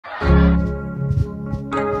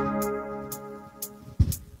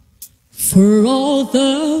For all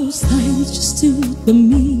those times you stood by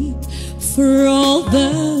me, for all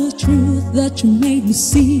the truth that you made me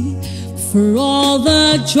see, for all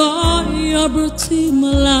the joy you brought to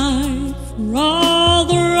my life, for all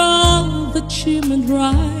the wrong that you made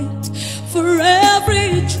right, for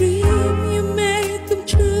every dream you made come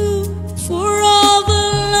true, for all the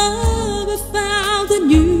love I found in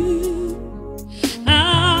you,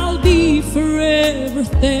 I'll be forever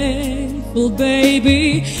thankful,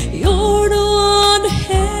 baby. You're the one who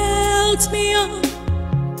held me up,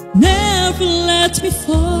 never let me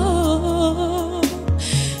fall.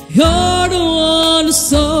 You're the one who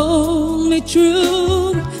saw me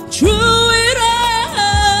through it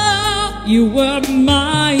all. You were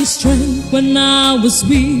my strength when I was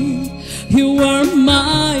weak. You were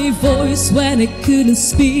my voice when I couldn't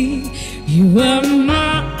speak. You were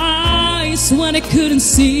my eyes when I couldn't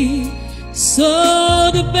see. So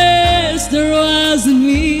the best there was in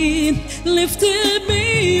me lifted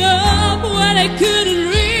me up when I couldn't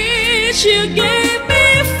reach. You gave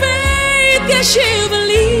me faith, yes you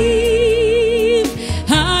believe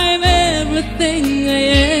I'm everything I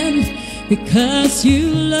am because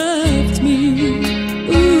you loved me.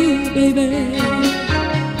 Ooh, baby.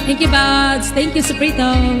 Thank you, Buds. Thank you,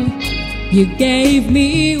 Saprito. You gave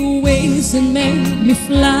me wings and made me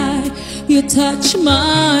fly. You touched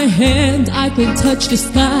my hand, I could touch the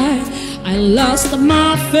sky. I lost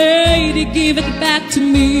my faith, you gave it back to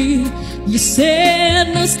me. You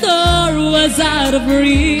said no star was out of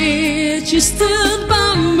reach. You stood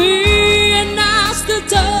by me and I stood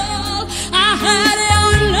tall. I had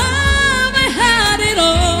your love, I had it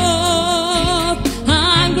all.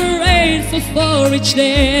 I'm grateful for each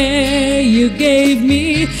day you gave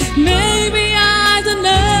me. Maybe I don't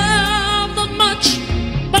know that much,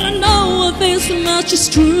 but I know this much is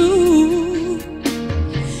true.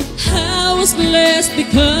 I was blessed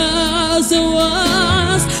because I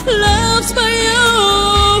was loved by you.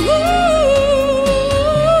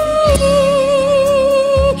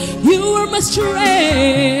 You were my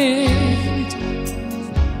strength.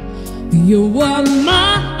 You were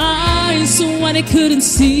my eyes when I couldn't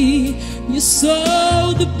see. You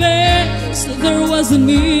saw the best there was in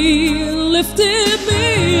me, lifted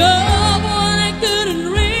me up when I couldn't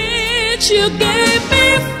reach. You gave me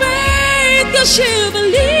faith, 'cause you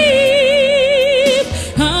believe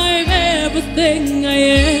I'm everything I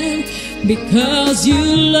am because you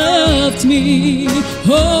loved me.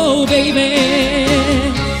 Oh baby,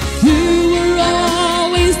 you were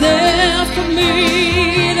always there for me,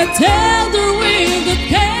 the tender wind that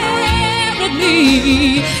carried me,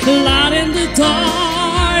 light in the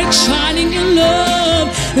dark, shining your love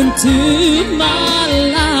into my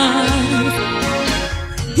life.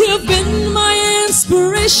 You've been my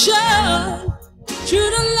inspiration,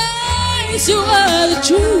 through the lies you are the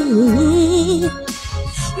truth.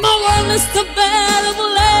 My world is a better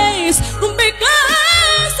place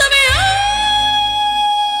because of you.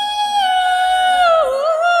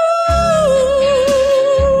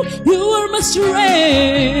 You were my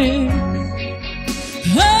strength.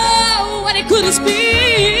 Oh, when I couldn't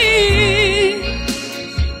speak,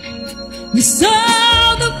 you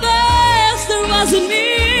saw the best there was in me.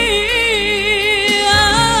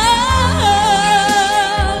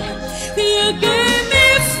 You gave me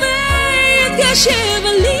faith, 'cause you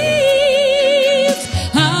believe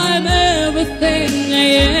I'm everything I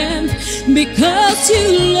am because you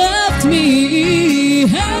loved me.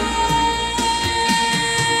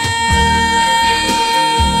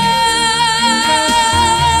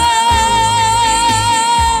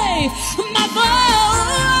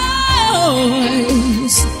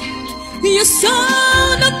 You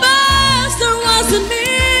saw the best there was in me.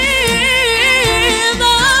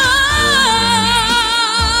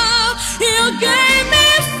 You gave me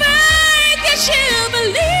faith, 'cause you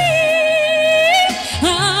believe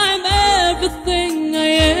I'm everything I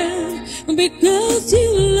am because you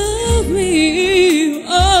love me.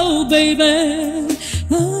 Oh baby,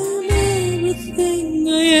 I'm everything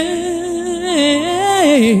I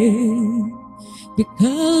am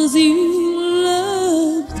because you